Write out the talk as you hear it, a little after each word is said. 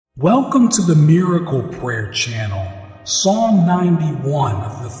Welcome to the Miracle Prayer Channel, Psalm 91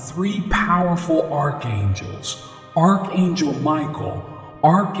 of the three powerful archangels, Archangel Michael,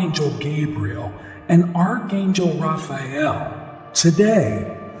 Archangel Gabriel, and Archangel Raphael.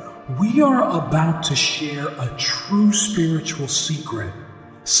 Today, we are about to share a true spiritual secret,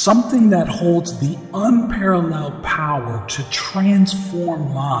 something that holds the unparalleled power to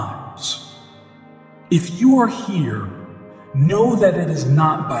transform lives. If you are here, know that it is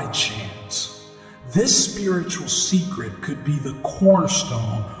not by chance. This spiritual secret could be the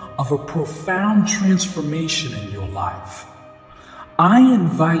cornerstone of a profound transformation in your life. I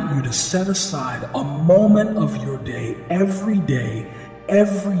invite you to set aside a moment of your day, every day,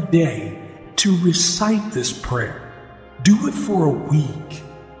 to recite this prayer. Do it for a week,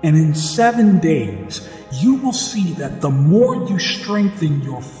 and in 7 days, you will see that the more you strengthen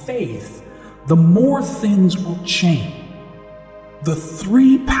your faith, the more things will change. The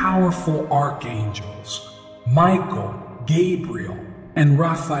three powerful archangels, Michael, Gabriel, and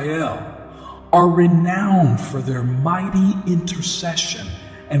Raphael, are renowned for their mighty intercession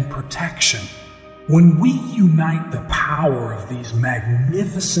and protection. When we unite the power of these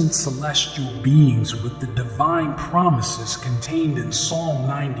magnificent celestial beings with the divine promises contained in Psalm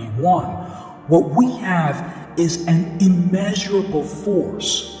 91, what we have is an immeasurable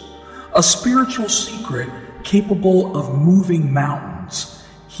force, a spiritual secret capable of moving mountains,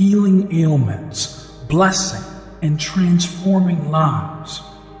 healing ailments, blessing, and transforming lives.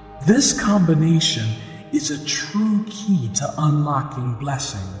 This combination is a true key to unlocking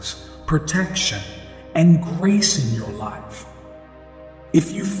blessings, protection, and grace in your life.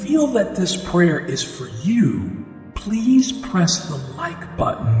 If you feel that this prayer is for you, please press the like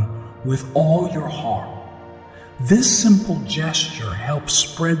button with all your heart. This simple gesture helps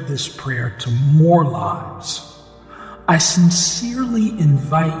spread this prayer to more lives. I sincerely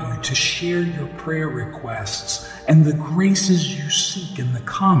invite you to share your prayer requests and the graces you seek in the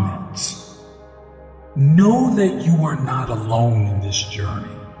comments. Know that you are not alone in this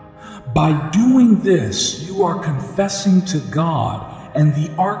journey. By doing this, you are confessing to God and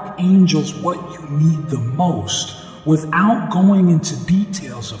the archangels what you need the most without going into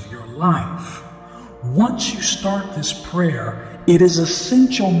details of your life. Once you start this prayer, it is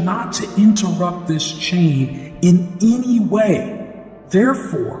essential not to interrupt this chain in any way.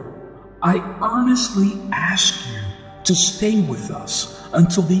 Therefore, I earnestly ask you to stay with us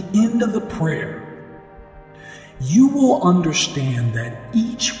until the end of the prayer. You will understand that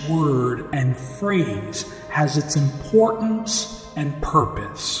each word and phrase has its importance and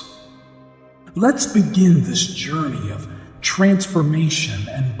purpose. Let's begin this journey of transformation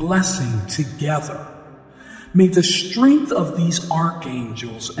and blessing together. May the strength of these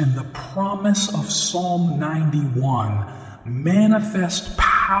archangels and the promise of Psalm 91 manifest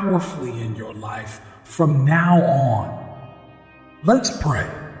powerfully in your life from now on. Let's pray.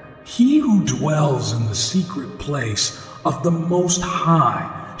 He who dwells in the secret place of the Most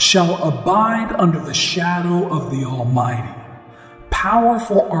High shall abide under the shadow of the Almighty.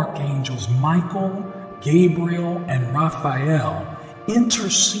 Powerful archangels Michael, Gabriel, and Raphael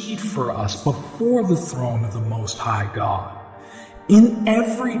intercede for us before the throne of the Most High God. In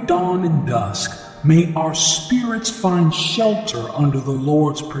every dawn and dusk, may our spirits find shelter under the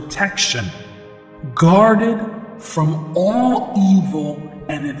Lord's protection, guarded from all evil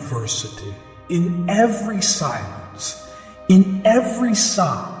and adversity. In every silence, in every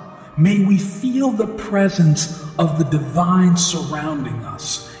sigh, may we feel the presence of the divine surrounding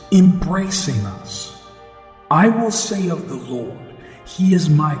us, embracing us. I will say of the Lord, He is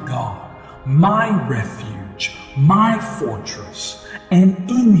my God, my refuge, my fortress, and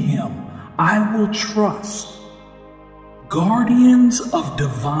in Him I will trust. Guardians of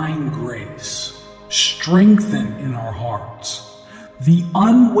divine grace, strengthen in our hearts the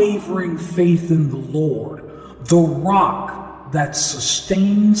unwavering faith in the Lord, the rock that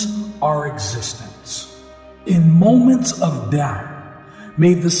sustains our existence. In moments of doubt,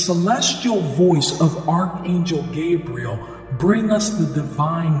 may the celestial voice of Archangel Gabriel bring us the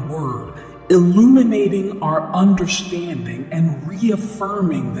divine word, illuminating our understanding and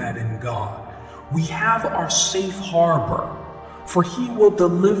reaffirming that in God we have our safe harbor, for He will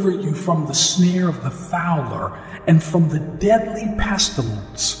deliver you from the snare of the fowler and from the deadly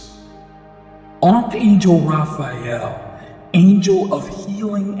pestilence. Archangel Raphael, angel of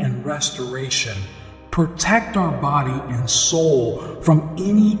healing and restoration, protect our body and soul from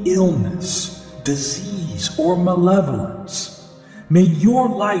any illness, disease, or malevolence. May your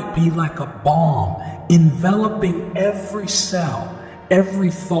light be like a balm, enveloping every cell, every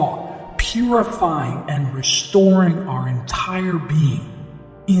thought, purifying and restoring our entire being.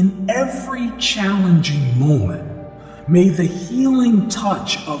 In every challenging moment, may the healing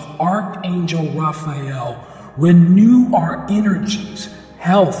touch of Archangel Raphael renew our energies,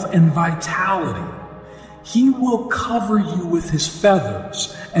 health, and vitality. He will cover you with his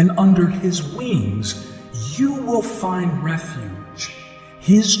feathers, and under his wings you will find refuge.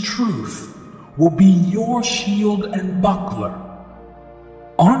 His truth will be your shield and buckler.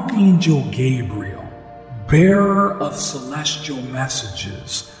 Archangel Gabriel, bearer of celestial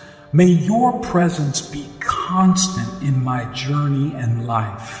messages, may your presence be constant in my journey and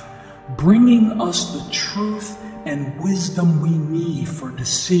life, bringing us the truth and wisdom we need for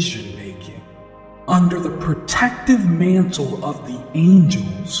decision making. Under the protective mantle of the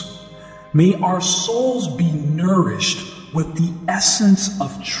angels, may our souls be nourished with the essence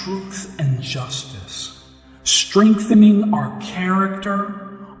of truth and justice, strengthening our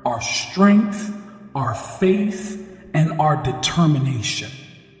character, our strength, our faith, and our determination.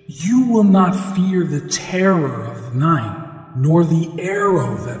 You will not fear the terror of the night, nor the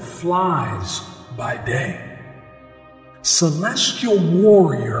arrow that flies by day. Celestial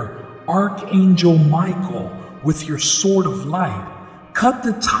warrior Archangel Michael, with your sword of light, cut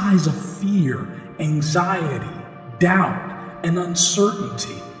the ties of fear, anxiety, doubt, and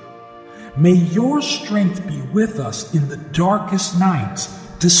uncertainty. May your strength be with us in the darkest nights,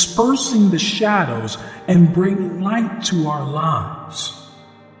 dispersing the shadows and bringing light to our lives.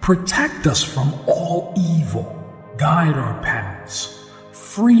 Protect us from all evil, guide our paths,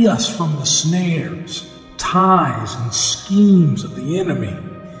 free us from the snares, ties, and schemes of the enemy.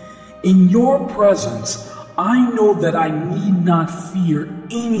 In your presence, I know that I need not fear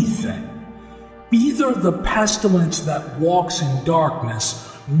anything, either the pestilence that walks in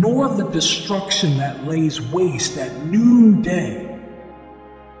darkness, nor the destruction that lays waste at noonday.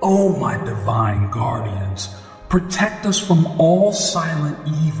 Oh, my divine guardians, protect us from all silent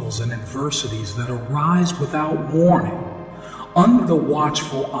evils and adversities that arise without warning. Under the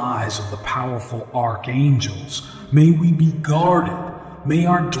watchful eyes of the powerful archangels, may we be guarded. May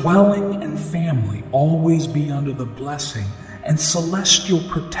our dwelling and family always be under the blessing and celestial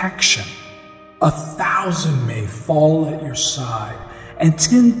protection. 1,000 may fall at your side, and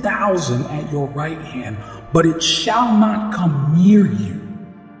 10,000 at your right hand, but it shall not come near you.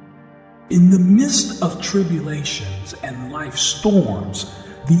 In the midst of tribulations and life storms,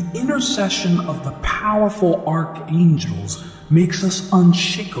 the intercession of the powerful archangels makes us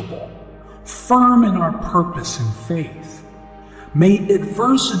unshakable, firm in our purpose and faith. May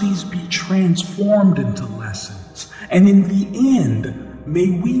adversities be transformed into lessons, and in the end, may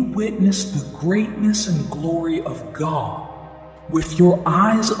we witness the greatness and glory of God. With your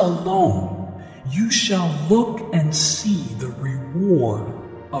eyes alone, you shall look and see the reward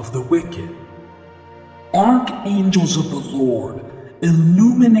of the wicked. Archangels of the Lord,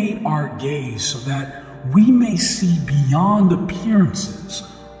 illuminate our gaze so that we may see beyond appearances,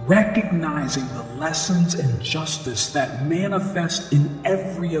 recognizing the lessons and justice that manifest in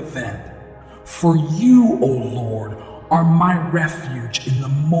every event. For you, O Lord, are my refuge in the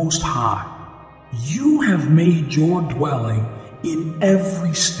Most High. You have made your dwelling in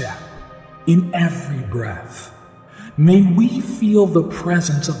every step, in every breath. May we feel the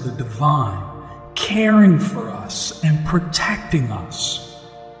presence of the divine, caring for us and protecting us.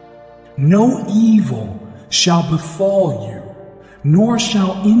 No evil shall befall you, nor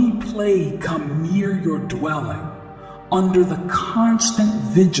shall any plague come near your dwelling, under the constant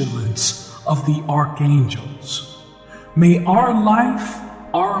vigilance of the archangels. May our life,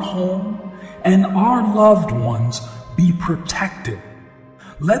 our home, and our loved ones be protected.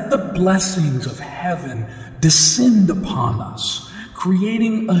 Let the blessings of heaven descend upon us,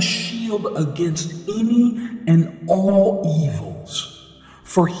 creating a shield against any and all evils.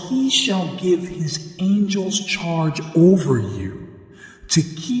 For he shall give his angels charge over you, to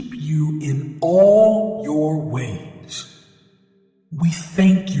keep you in all your ways. We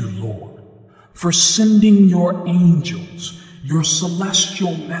thank you, Lord, for sending your angels, your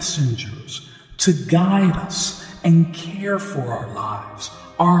celestial messengers, to guide us and care for our lives,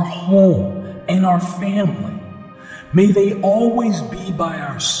 our home, and our family. May they always be by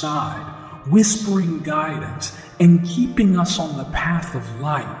our side, whispering guidance and keeping us on the path of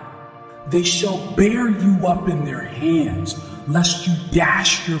light. They shall bear you up in their hands, lest you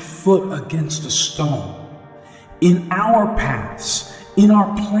dash your foot against a stone. In our paths, in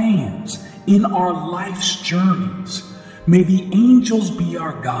our plans, in our life's journeys, may the angels be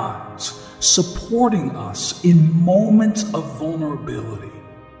our guides, supporting us in moments of vulnerability,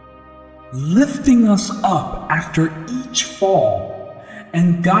 lifting us up after each fall,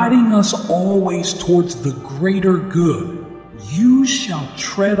 and guiding us always towards the greater good, You shall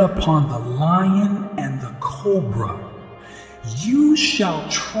tread upon the lion and the cobra. You shall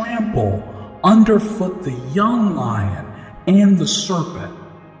trample underfoot the young lion and the serpent.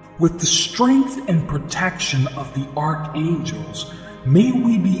 With the strength and protection of the archangels, may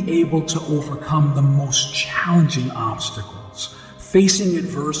we be able to overcome the most challenging obstacles, facing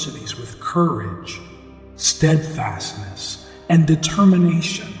adversities with courage, steadfastness, and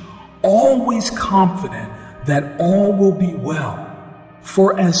determination, always confident that all will be well.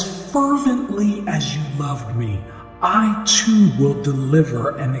 For as fervently as you loved me, I too will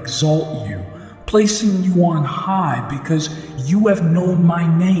deliver and exalt you, placing you on high because you have known my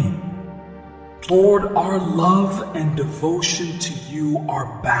name. Lord, our love and devotion to you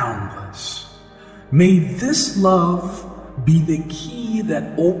are boundless. May this love be the key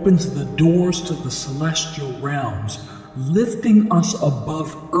that opens the doors to the celestial realms, lifting us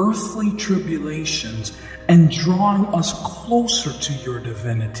above earthly tribulations and drawing us closer to your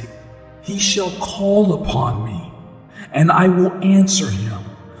divinity. He shall call upon me, and I will answer him.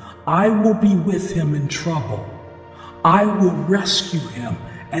 I will be with him in trouble. I will rescue him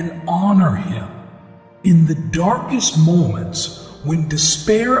and honor him. In the darkest moments, when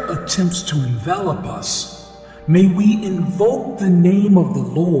despair attempts to envelop us, may we invoke the name of the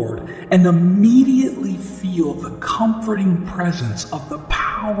Lord and immediately feel the comforting presence of the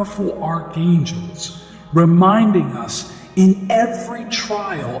powerful archangels, reminding us in every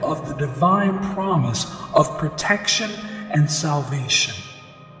trial of the divine promise of protection and salvation.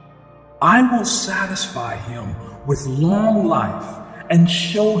 I will satisfy him with long life and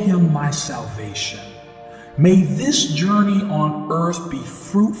show him my salvation. May this journey on earth be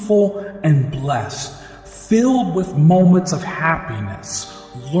fruitful and blessed, filled with moments of happiness,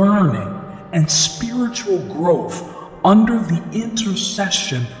 learning, and spiritual growth under the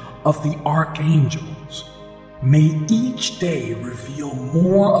intercession of the archangels. May each day reveal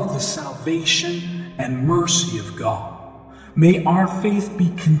more of the salvation and mercy of God. May our faith be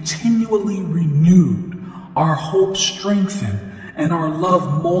continually renewed, our hope strengthened, and our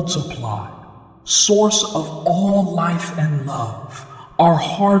love multiplied. Source of all life and love, our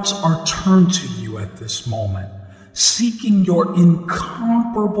hearts are turned to you at this moment, seeking your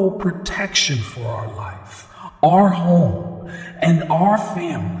incomparable protection for our life, our home, and our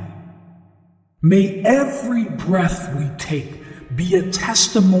family. May every breath we take be a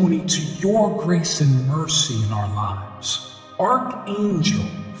testimony to your grace and mercy in our lives. Archangel,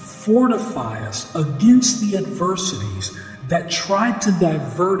 fortify us against the adversities that try to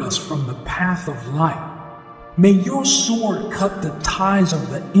divert us from the path of light. May your sword cut the ties of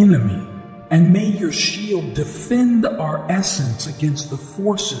the enemy, and may your shield defend our essence against the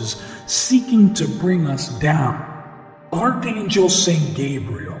forces seeking to bring us down. Archangel Saint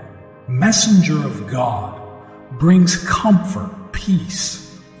Gabriel, messenger of God, brings comfort,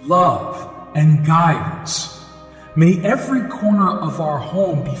 peace, love, and guidance. May every corner of our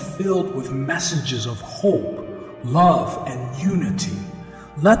home be filled with messages of hope, love, and unity.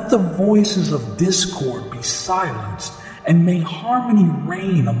 Let the voices of discord be silenced, and may harmony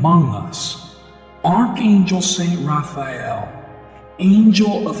reign among us. Archangel Saint Raphael,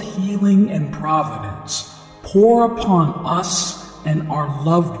 angel of healing and providence, pour upon us and our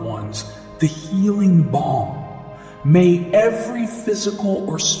loved ones the healing balm. May every physical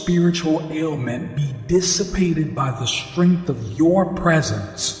or spiritual ailment be dissipated by the strength of your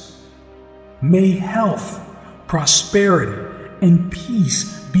presence. May health, prosperity, and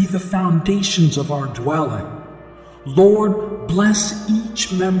peace be the foundations of our dwelling. Lord, bless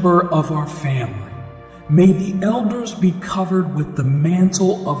each member of our family. May the elders be covered with the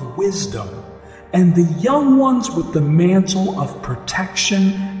mantle of wisdom, and the young ones with the mantle of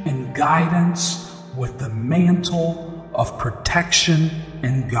protection and guidance, with the mantle of protection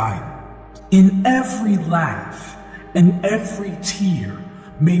and guidance. In every laugh and every tear,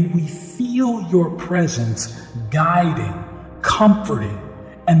 may we feel your presence guiding, comforting,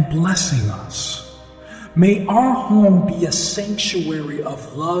 and blessing us. May our home be a sanctuary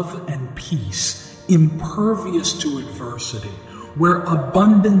of love and peace, impervious to adversity, where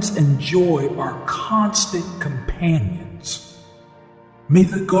abundance and joy are constant companions. May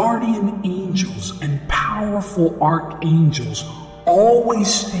the guardian angels and powerful archangels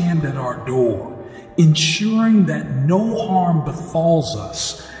always stand at our door, ensuring that no harm befalls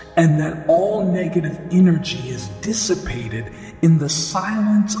us and that all negative energy is dissipated in the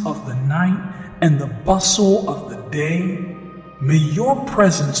silence of the night and the bustle of the day. May your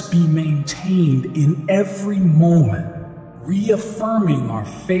presence be maintained in every moment, reaffirming our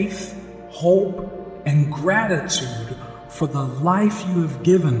faith, hope, and gratitude for the life you have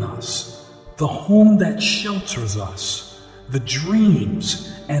given us, the home that shelters us, the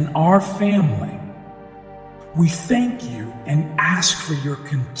dreams, and our family. We thank you and ask for your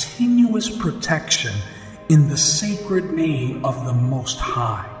continuous protection in the sacred name of the Most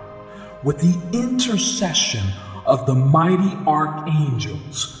High, with the intercession of the mighty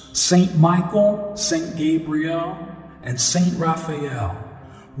Archangels, Saint Michael, Saint Gabriel, and Saint Raphael.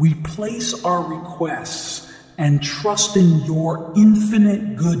 We place our requests and trust in your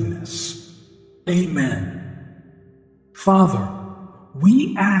infinite goodness. Amen. Father,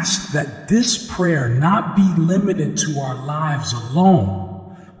 we ask that this prayer not be limited to our lives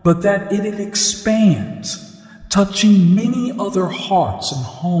alone, but that it expands, touching many other hearts and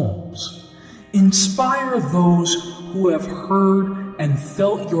homes. Inspire those who have heard and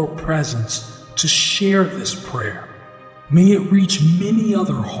felt your presence to share this prayer. May it reach many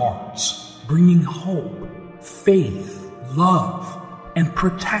other hearts, bringing hope, faith, love, and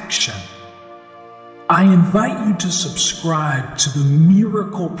protection. I invite you to subscribe to the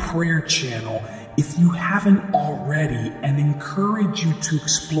Miracle Prayer channel if you haven't already, and encourage you to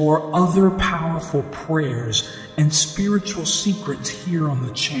explore other powerful prayers and spiritual secrets here on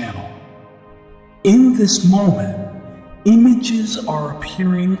the channel. In this moment, images are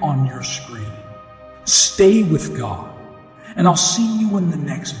appearing on your screen. Stay with God, and I'll see you in the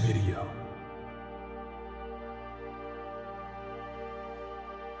next video.